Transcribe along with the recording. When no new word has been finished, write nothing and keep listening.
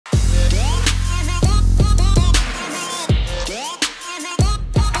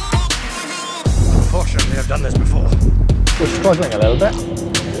struggling a little bit.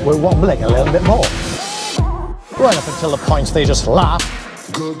 We're wobbling a little bit more. Right up until the points they just laugh.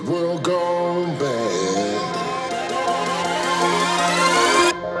 Good world gone bad.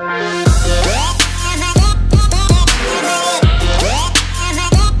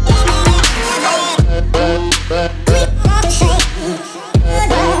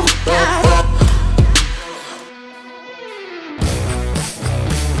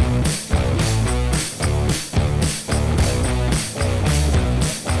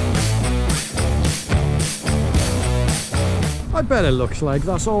 I bet it looks like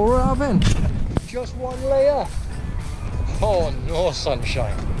that's all we're having. Just one layer. Oh no,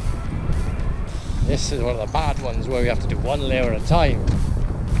 sunshine. This is one of the bad ones where we have to do one layer at a time.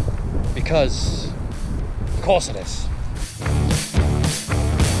 Because, of course it is.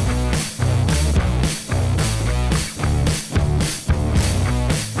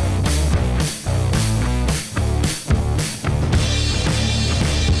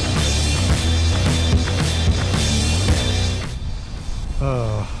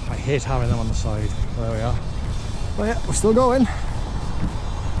 Oh, I hate having them on the side. There we are. But yeah, we're still going.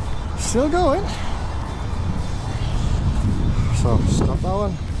 Still going. So, stop that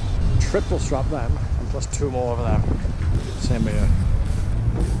one. Triple strap them, and plus 2 more over there. Same here.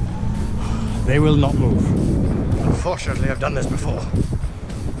 They will not move. Unfortunately, I've done this before.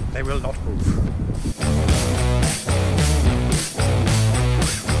 They will not move.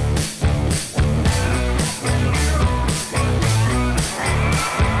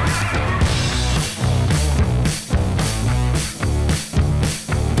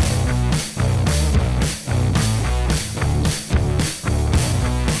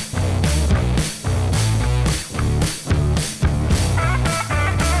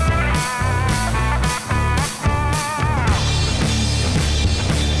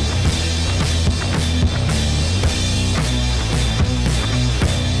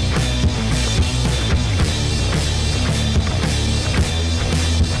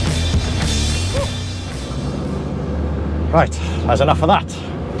 Right, that's enough of that.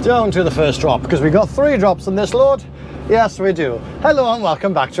 Down to the first drop, because we got 3 drops in this load. Yes, we do. Hello and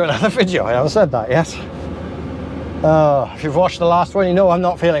welcome back to another video. I haven't said that yet. If you've watched the last one, you know I'm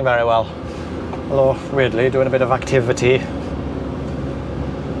not feeling very well. Although, weirdly, doing a bit of activity.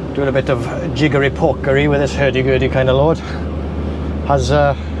 Doing a bit of jiggery-pokery with this hurdy-gurdy kind of load. It's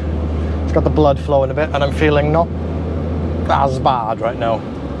got the blood flowing a bit, and I'm feeling not as bad right now.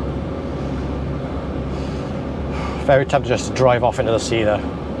 Very tempted just to drive off into the sea there.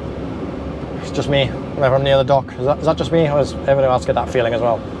 It's just me whenever I'm near the dock. Is that just me, or does everyone else get that feeling as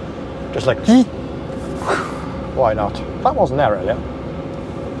well? Just like, why not? That wasn't there earlier.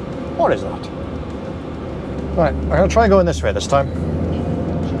 What is that? Right, I'm going to try going this way this time.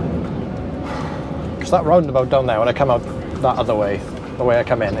 Because that roundabout down there, when I come out that other way, the way I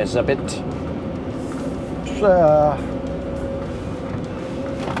come in, is a bit... I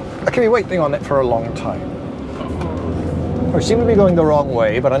can be waiting on it for a long time. We seem to be going the wrong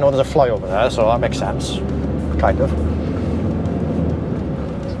way, but I know there's a flyover there, so that makes sense. Kind of.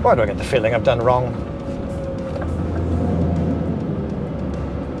 Why do I get the feeling I've done wrong?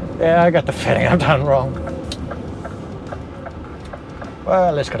 Yeah, I get the feeling I've done wrong.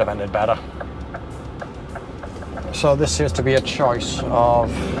 Well, this could have ended better. So this seems to be a choice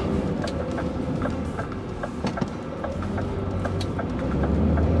of...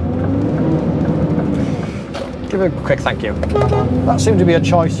 Give a quick thank you. That seemed to be a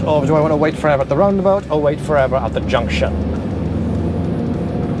choice of, do I want to wait forever at the roundabout or wait forever at the junction?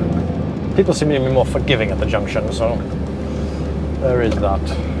 People seem to be more forgiving at the junction, so there is that.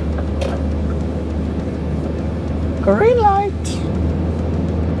 Green light!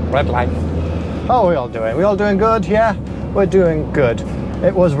 Red light. How are we all doing? We all doing good? Yeah? We're doing good.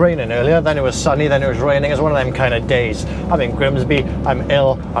 It was raining earlier, then it was sunny, then it was raining. It's one of them kind of days. I'm in Grimsby, I'm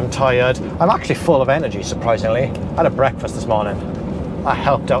ill, I'm tired. I'm actually full of energy, surprisingly. I had a breakfast this morning. That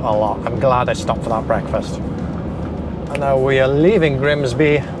helped out a lot. I'm glad I stopped for that breakfast. And now we are leaving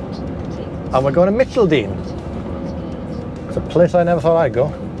Grimsby and we're going to Micheldean. It's a place I never thought I'd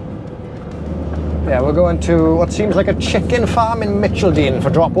go. Yeah, we're going to what seems like a chicken farm in Micheldean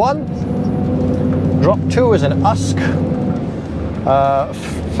for drop 1. Drop 2 is in Usk.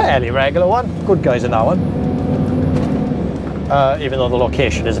 Fairly regular one. Good guys in that one. Even though the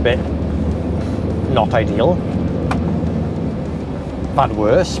location is a bit not ideal. Bad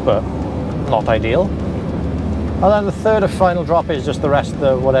worse, but not ideal. And then the third and final drop is just the rest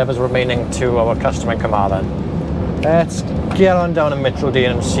of whatever's remaining to our customer in Carmarthen. Let's get on down to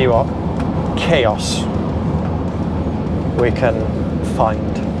Micheldean and see what chaos we can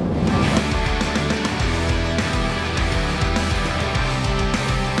find.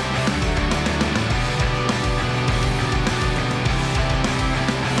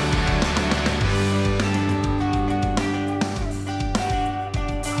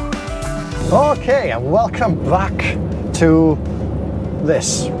 Okay, and welcome back to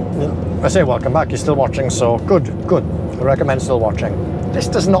this. I say welcome back, you're still watching, so good. I recommend still watching. This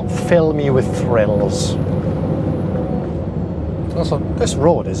does not fill me with thrills. Also, this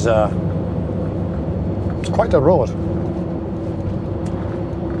road is it's quite a road.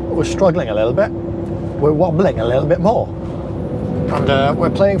 We're struggling a little bit. We're wobbling a little bit more. And we're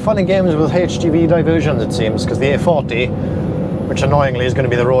playing fun and games with HGV diversions, it seems, because the A40, which annoyingly is going to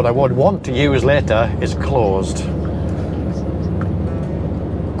be the road I would want to use later, is closed.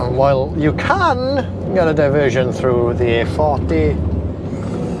 And while you can get a diversion through the A40,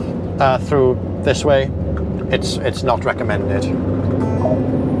 through this way, it's not recommended.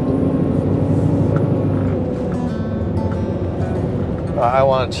 I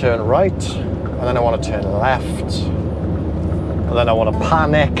want to turn right, and then I want to turn left, and then I want to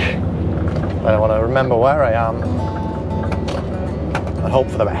panic, then I want to remember where I am, and hope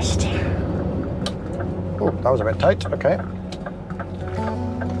for the best. Oh, that was a bit tight, okay.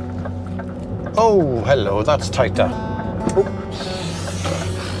 Oh, hello, that's tighter. Oh.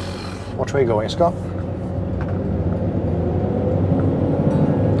 Which way are you going, Scott?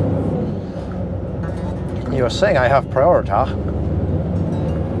 You were saying I have priority.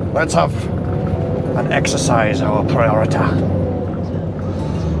 Let's have an exercise our priority.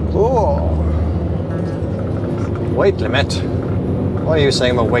 Oh, weight limit. What are you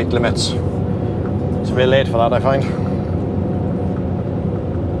saying about weight limits? It's a bit late for that, I find.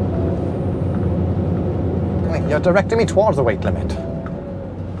 You're directing me towards the weight limit.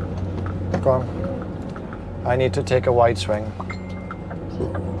 Go on. I need to take a wide swing.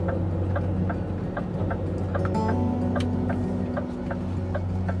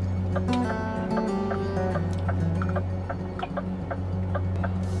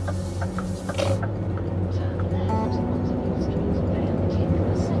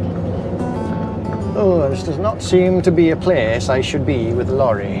 Oh, this does not seem to be a place I should be with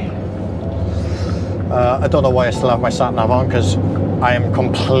Laurie. I don't know why I still have my sat-nav on, because I am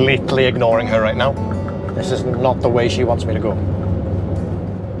completely ignoring her right now. This is not the way she wants me to go.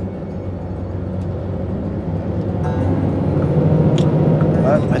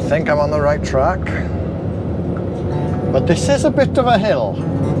 Well, I think I'm on the right track. But this is a bit of a hill.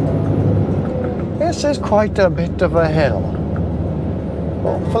 This is quite a bit of a hill.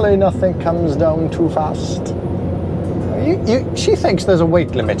 Hopefully nothing comes down too fast. She thinks there's a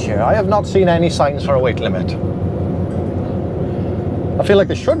weight limit here. I have not seen any signs for a weight limit. I feel like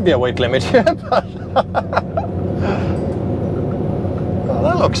there should be a weight limit here, but... Well,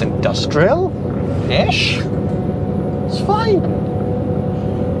 that looks industrial-ish. It's fine.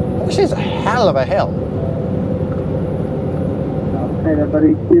 This is a hell of a hill. Okay then,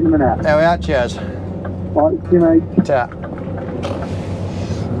 buddy. See you in a minute. There we are, cheers. Bye, see you, mate. Ta.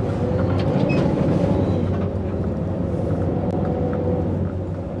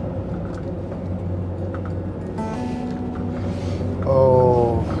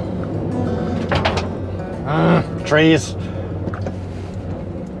 Oh. Trees.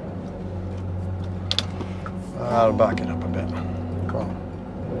 I'll back it up a bit. Go on.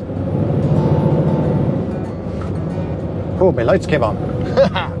 Oh, my lights came on.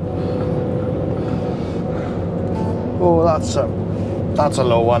 Oh, that's a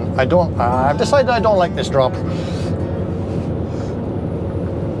low one. I've decided I don't like this drop.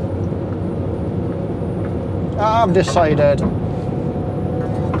 I've decided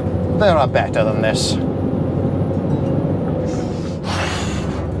there are better than this.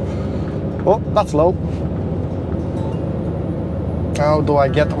 Oh, that's low. How do I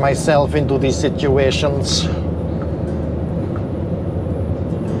get myself into these situations?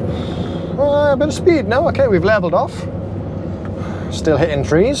 A bit of speed now. Okay, we've leveled off. Still hitting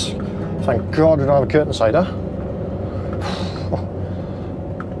trees. Thank God we don't have a curtain cider.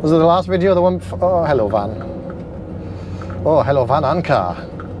 Was it the last video? The one before? Oh, hello van. Oh, hello van and car.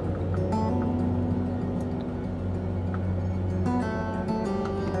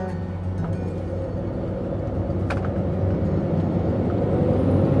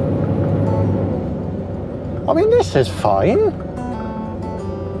 I mean, this is fine,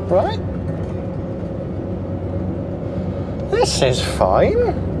 right? This is fine.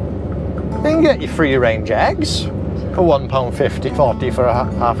 You can get your free range eggs for £1.40 for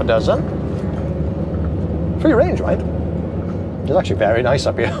half a dozen. Free range, right? It's actually very nice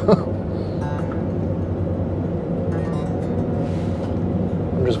up here.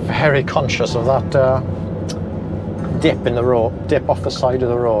 I'm just very conscious of that dip in the road, dip off the side of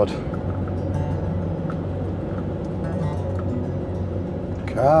the road.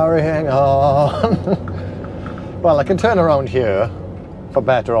 Carrying on. Well, I can turn around here, for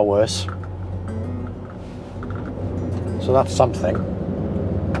better or worse. So that's something.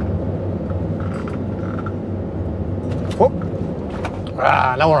 Whoop.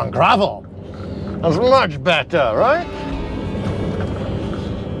 Ah, now we're on gravel. That's much better, right?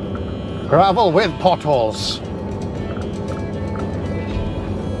 Gravel with potholes.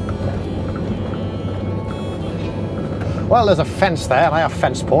 Well, there's a fence there, and I have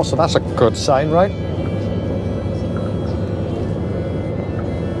fence posts, so that's a good sign, right?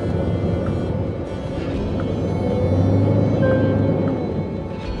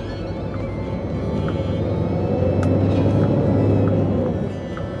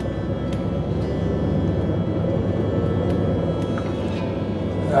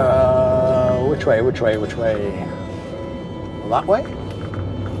 Which way? That way?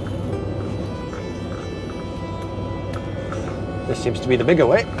 This seems to be the bigger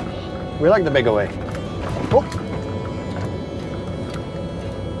way. We like the bigger way. Oh.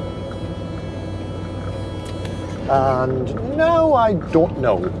 And now I don't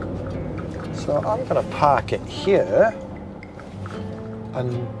know. So I'm going to park it here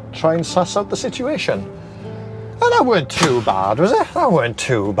and try and suss out the situation. And that weren't too bad, was it? That weren't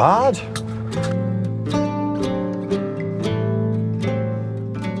too bad.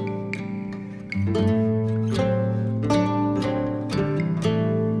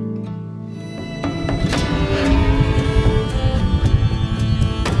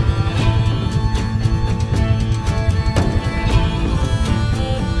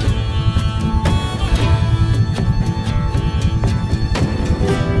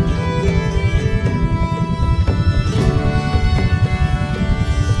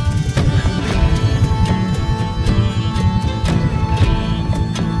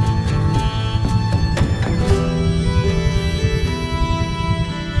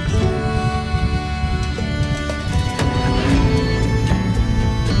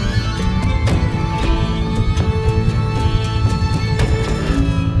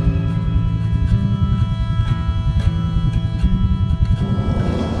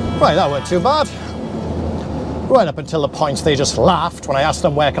 Right, that weren't too bad. Right up until the point they just laughed when I asked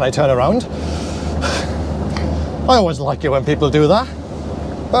them where can I turn around. I always like it when people do that.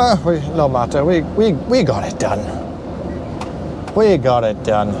 No matter, we got it done. We got it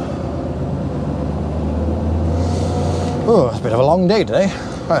done. Oh, it's a bit of a long day today.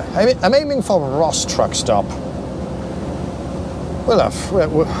 Right, I'm aiming for Ross truck stop. We'll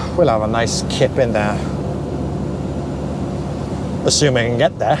have a nice kip in there. Assuming I can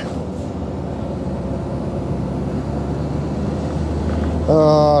get there.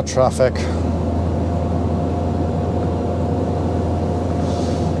 Oh, traffic.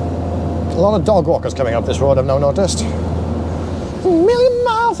 A lot of dog walkers coming up this road, I've now noticed. 1,000,000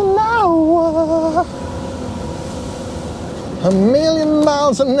 miles an hour. 1,000,000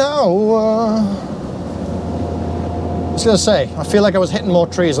 miles an hour. I was gonna say, I feel like I was hitting more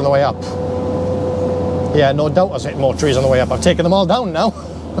trees on the way up. Yeah, no doubt I was hitting more trees on the way up. I've taken them all down now.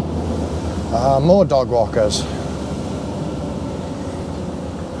 More dog walkers.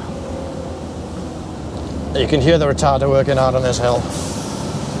 You can hear the retarder working hard on this hill.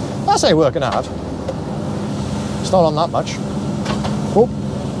 I say working hard. It's not on that much. Oh,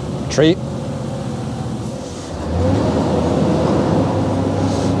 tree.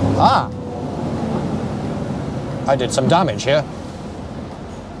 Ah! I did some damage here.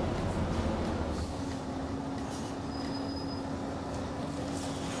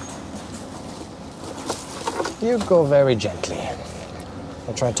 You go very gently.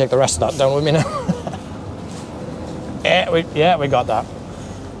 I'll try and take the rest of that down with me now. Yeah, we got that.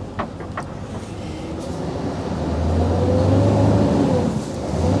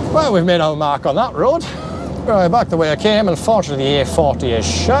 Well, we've made our mark on that road. Right, back the way I came. Unfortunately, the A40 is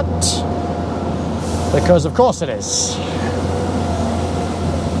shut. Because of course it is.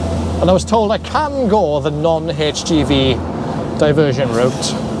 And I was told I can go the non-HGV diversion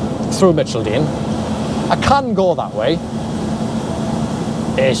route through Mitcheldean. I can go that way.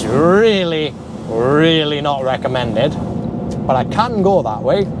 It's really, really not recommended, but I can go that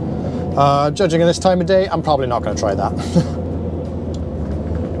way. Judging at this time of day, I'm probably not going to try that.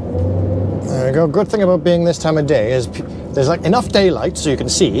 There we go. Good thing about being this time of day is there's like enough daylight so you can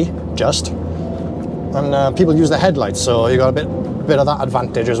see just, and people use their headlights, so you got a bit of that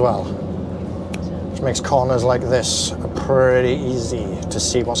advantage as well, which makes corners like this pretty easy to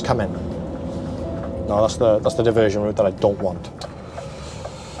see what's coming. No, that's the diversion route that I don't want.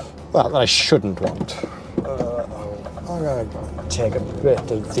 Well, that I shouldn't want. I'm gonna take a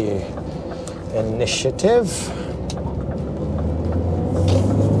bit of the initiative.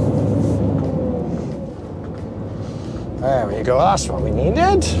 There we go, that's what we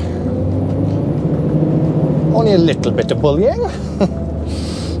needed. Only a little bit of bullying.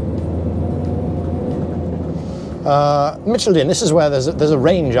 Mitcheldean, this is where there's a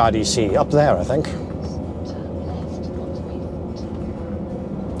range RDC up there, I think.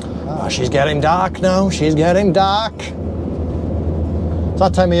 Ah, she's getting dark now. She's getting dark. It's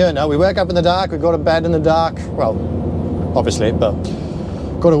that time of year now. We wake up in the dark. We go to bed in the dark. Well, obviously, but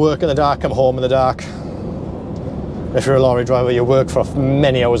go to work in the dark. Come home in the dark. If you're a lorry driver, you work for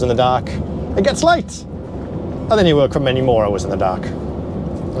many hours in the dark. It gets light, and then you work for many more hours in the dark.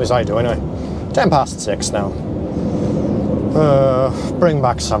 At least I do, anyway. 6:10 now. Bring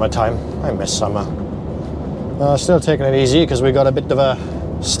back summertime. I miss summer. Still taking it easy because we got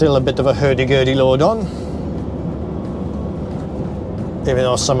still a bit of a hurdy-gurdy load on. Even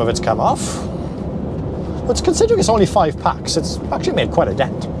though some of it's come off. But considering it's only 5 packs, it's actually made quite a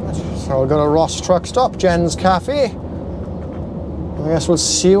dent. So we'll go to Ross Truck Stop, Jen's Cafe. I guess we'll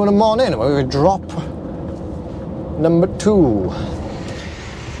see you in the morning when we drop number 2.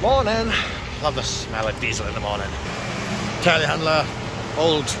 Morning. Love the smell of diesel in the morning. Telehandler,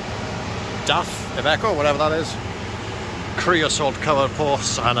 old DAF, Iveco, whatever that is. Creosote covered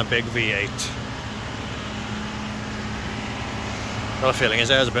posts and a big V8. Got a feeling his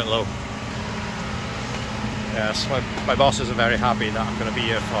air's a bit low. Yes, my bosses are very happy that I'm going to be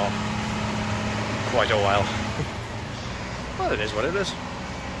here for quite a while. Well, it is what it is.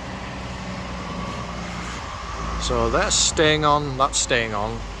 So that's staying on, that's staying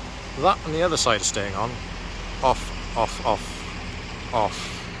on. That on the other side is staying on. Off, off, off, off,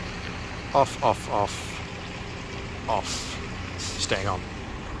 off, off, off, off, staying on.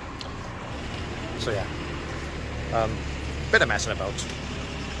 So yeah, bit of messing about.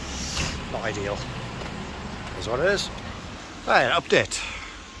 Not ideal. Is what it is. Right, update.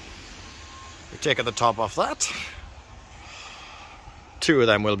 We take the top off that. 2 of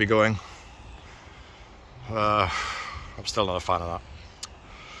them will be going. I'm still not a fan of that.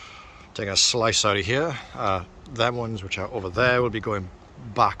 Taking a slice out of here. Them ones which are over there will be going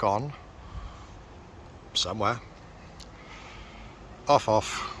back on somewhere. Off,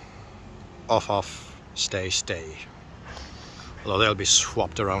 off, off, off, stay, stay. Although they'll be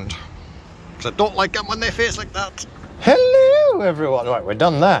swapped around. Because I don't like them when they face like that. Hello everyone. Right, we're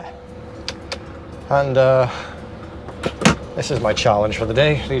done there. And this is my challenge for the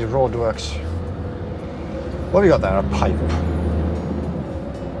day. These roadworks. What have you got there? A pipe.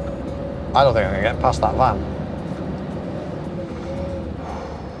 I don't think I'm going to get past that van.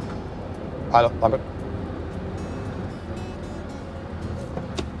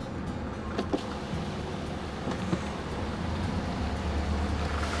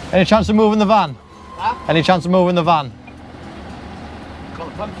 Any chance of moving the van? Huh? Any chance of moving the van? Got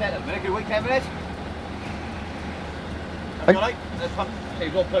the pump set at the minute. Can you wait 10 minutes? That's alright. There's pump. So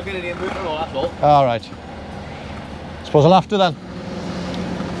you've got to plug it in the inverter or that's all. Alright. Suppose I'll have to then.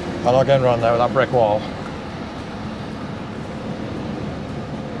 I'm not getting around there with that brick wall.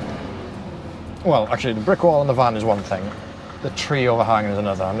 Well, actually, the brick wall on the van is one thing. The tree overhang is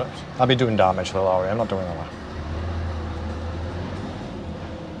another. I'll be doing damage to the lorry. I'm not doing all that.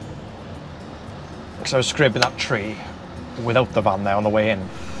 Because I was scraping that tree without the van there on the way in.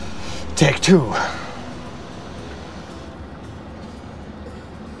 Take 2.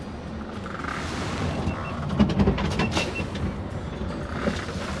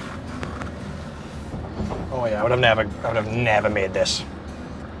 Oh yeah, I would have never made this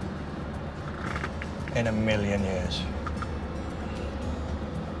in a million years.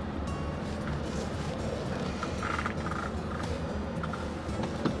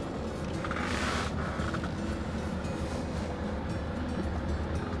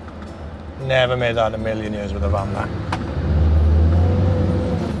 Never made that in a million years with a van there.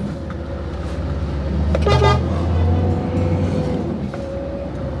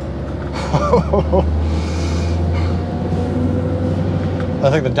 I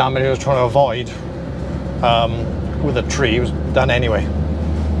think the damage I was trying to avoid with the tree was done anyway.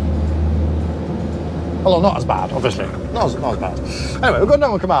 Although not as bad, obviously. Not as bad. Anyway, we'll go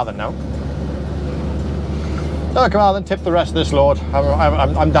down with Carmarthen now. Down with Carmarthen, tip the rest of this load.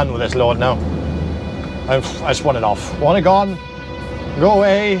 I'm done with this load now. I just want it off. Want it gone. Go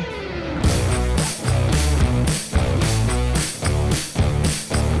away.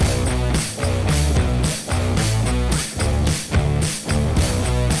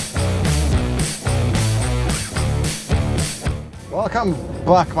 Welcome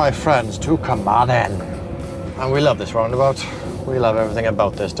back, my friends, to Carmarthen. And we love this roundabout. We love everything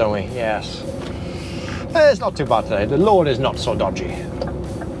about this, don't we? Yes. It's not too bad today. The load is not so dodgy.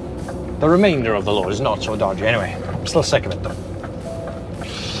 The remainder of the load is not so dodgy. Anyway, I'm still sick of it though.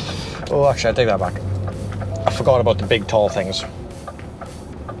 Oh, actually, I take that back. forgot about the big tall things.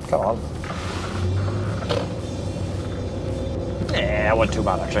 Come on. Yeah, it wasn't too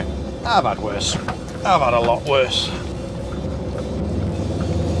bad actually. I've had worse. I've had a lot worse.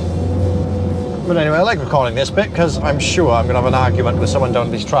 But anyway, I like recording this bit because I'm sure I'm going to have an argument with someone down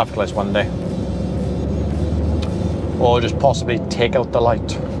at these traffic lights one day. Or just possibly take out the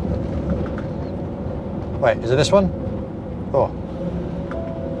light. Wait, is it this one? Oh.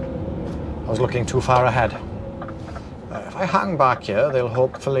 I was looking too far ahead. If I hang back here, they'll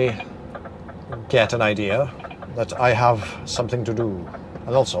hopefully get an idea that I have something to do.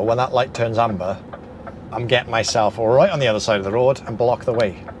 And also, when that light turns amber, I'm getting myself right on the other side of the road and block the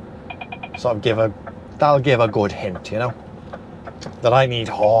way. So that'll give a good hint, you know, that I need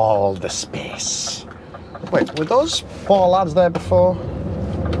all the space. Wait, were those four lads there before?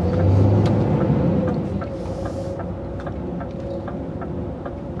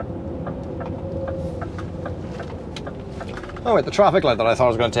 Oh wait, the traffic light that I thought I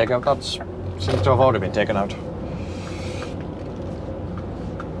was going to take out, that seems to have already been taken out.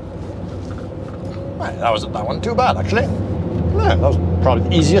 Right, that wasn't too bad actually. Yeah, that was probably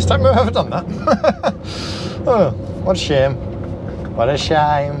the easiest time I've ever done that. Oh, what a shame. What a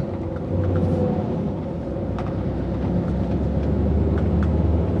shame.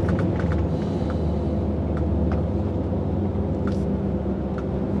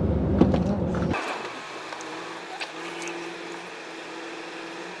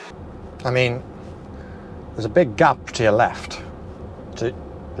 I mean, there's a big gap to your left. To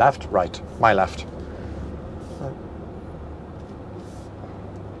left? Right. My left.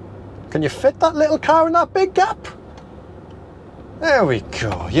 Can you fit that little car in that big gap? There we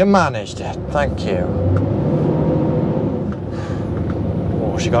go. You managed it. Thank you.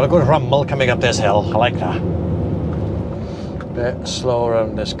 Oh, she got a good rumble coming up this hill. I like that. Bit slow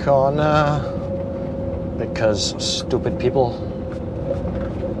around this corner because stupid people.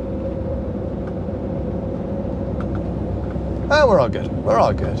 Oh, we're all good. We're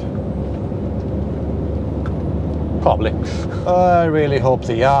all good. Probably. I really hope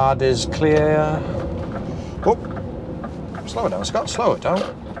the yard is clear. Oh, slow it down, Scott. Slow it down.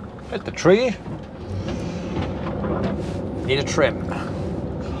 Hit the tree. Need a trim.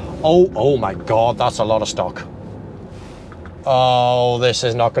 Oh my God, that's a lot of stock. Oh, this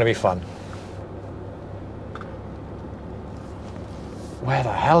is not going to be fun. Where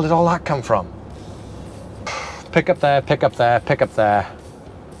the hell did all that come from? Pick up there, pick up there, pick up there.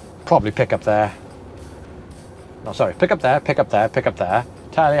 Probably pick up there. No, sorry, pick up there, pick up there, pick up there.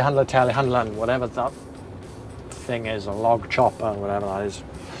 Telehandler, and whatever that thing is, a log chopper, whatever that is.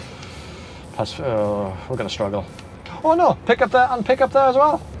 Plus, we're going to struggle. Oh no, pick up there and pick up there as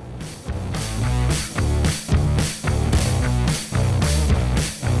well.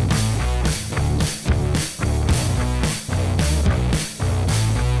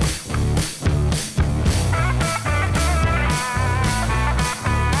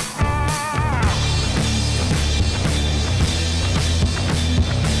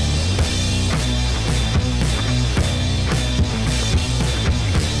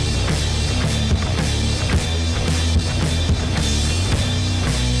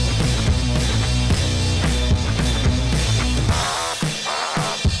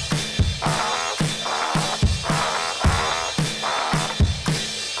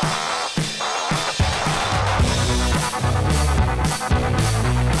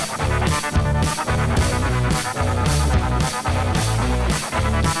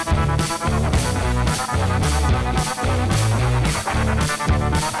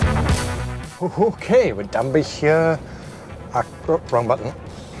 Okay, we're done by here. Oh, wrong button.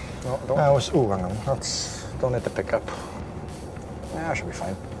 No, don't. Oh, hang on. Don't hit the pickup. Yeah, should be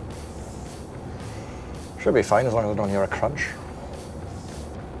fine. Should be fine as long as I don't hear a crunch.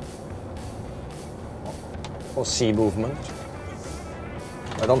 Or see movement.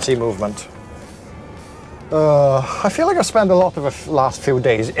 I don't see movement. I feel like I've spent a lot of the last few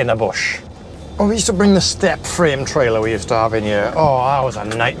days in a bush. Oh, we used to bring the step frame trailer we used to have in here. Oh, that was a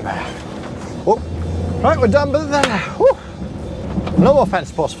nightmare. Oh, right, we're done with that. Woo. No more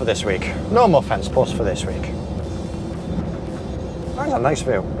fence posts for this week. No more fence posts for this week. That's a nice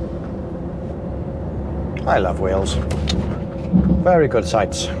view. I love Wales. Very good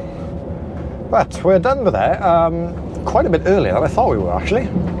sights. But we're done with that quite a bit earlier than I thought we were, actually.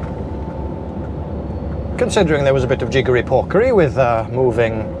 Considering there was a bit of jiggery-pokery with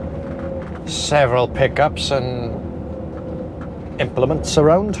moving several pickups and implements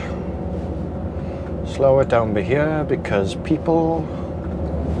around. Slow it down by here because people...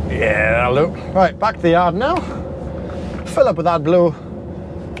 Yeah, that'll do. Right, back to the yard now. Fill up with that blue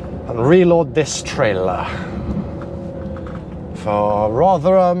and reload this trailer. for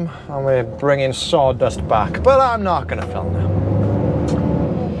Rotherham, and we're bringing sawdust back, but I'm not going to film now.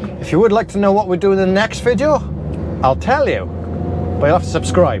 If you would like to know what we do in the next video, I'll tell you, but you'll have to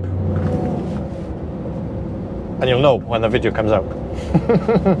subscribe, and you'll know when the video comes out.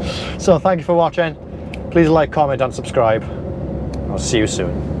 So thank you for watching. Please like, comment and subscribe. I'll see you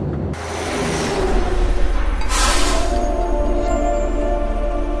soon.